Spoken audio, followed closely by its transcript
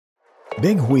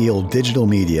Big Wheel Digital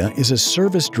Media is a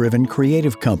service-driven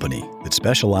creative company that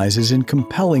specializes in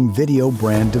compelling video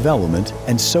brand development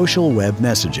and social web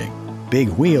messaging. Big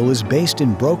Wheel is based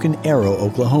in Broken Arrow,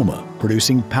 Oklahoma,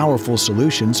 producing powerful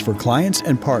solutions for clients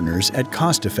and partners at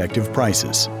cost-effective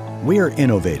prices. We are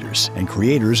innovators and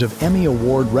creators of Emmy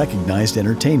Award-recognized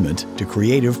entertainment to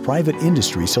creative private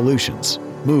industry solutions,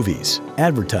 movies,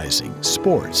 advertising,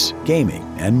 sports, gaming,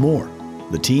 and more.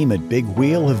 The team at Big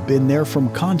Wheel have been there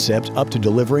from concept up to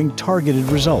delivering targeted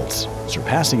results,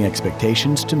 surpassing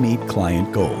expectations to meet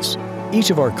client goals. Each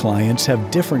of our clients have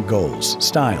different goals,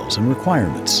 styles, and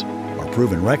requirements. Our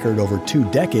proven record over 2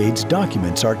 decades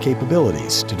documents our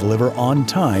capabilities to deliver on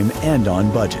time and on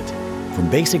budget. From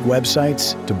basic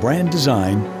websites to brand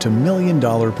design to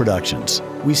million-dollar productions,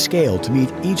 we scale to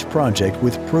meet each project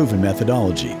with proven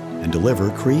methodology and deliver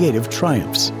creative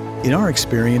triumphs. In our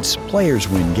experience, players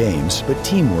win games, but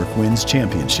teamwork wins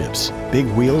championships. Big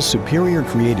Wheel's superior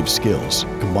creative skills,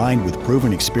 combined with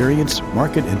proven experience,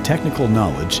 market and technical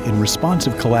knowledge in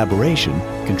responsive collaboration,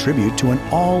 contribute to an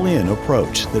all-in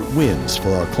approach that wins for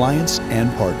our clients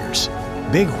and partners.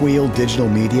 Big Wheel Digital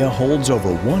Media holds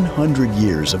over 100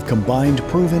 years of combined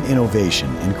proven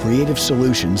innovation and creative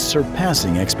solutions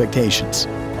surpassing expectations.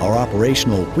 Our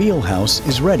operational wheelhouse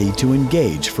is ready to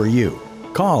engage for you.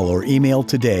 Call or email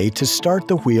today to start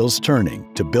the wheels turning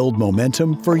to build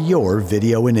momentum for your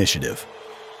video initiative.